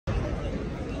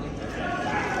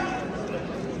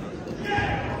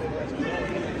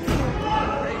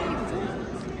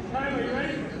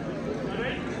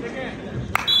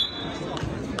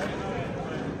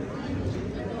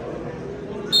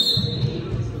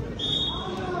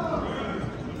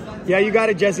Yeah, you got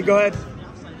it, Jesse. Go ahead.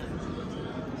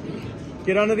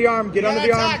 Get under the arm. Get under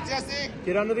the arm. Jesse.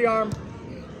 Get under the arm.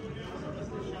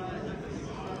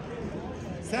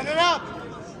 Send it up.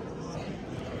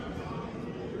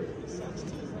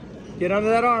 Get under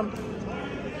that arm.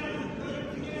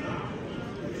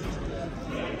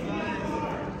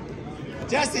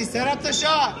 Jesse, set up the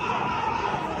shot.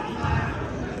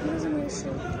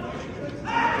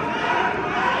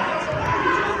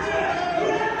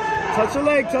 Touch the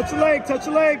leg, touch the leg, touch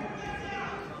the leg.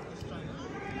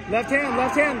 Left hand,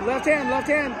 left hand, left hand, left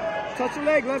hand. Touch the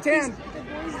leg, left hand.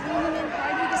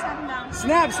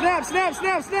 Snap, snap, snap,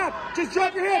 snap, snap. Just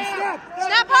drop your hips, snap.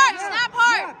 Snap hard, snap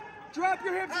hard. Drop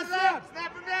your hips and snap.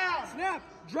 Snap him down. Snap,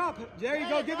 drop. There you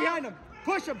go, get behind him.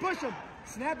 Push him, push him.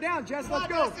 Snap down, Jess, let's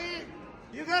go. Jesse.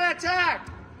 You gotta attack.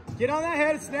 Get on that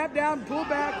head, snap down, pull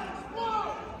back.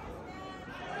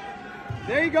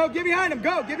 There you go, get behind him,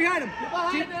 go, get behind him. Get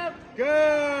behind him.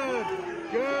 Good,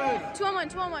 good. 2 on 1,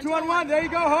 2 on 1. 2 on 1, there you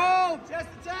go, hold. Chest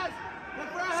to chest. Look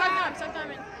for a Suck hand. them, suck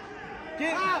them in.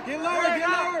 Get lower, get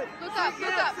lower. Look up,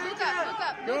 look up, look up, look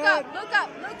up, Good. look up, look up,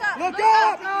 look up, Look look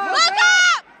up, up, look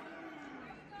up!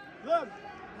 Look,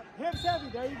 hips heavy,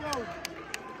 there you go.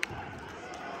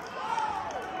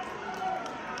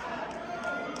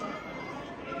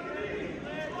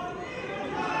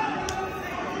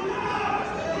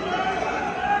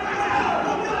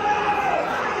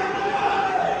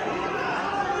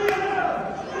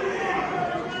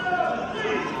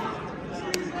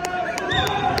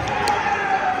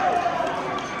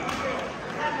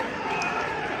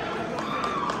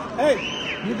 Hey,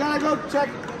 you gotta go check,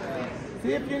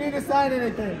 see if you need to sign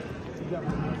anything.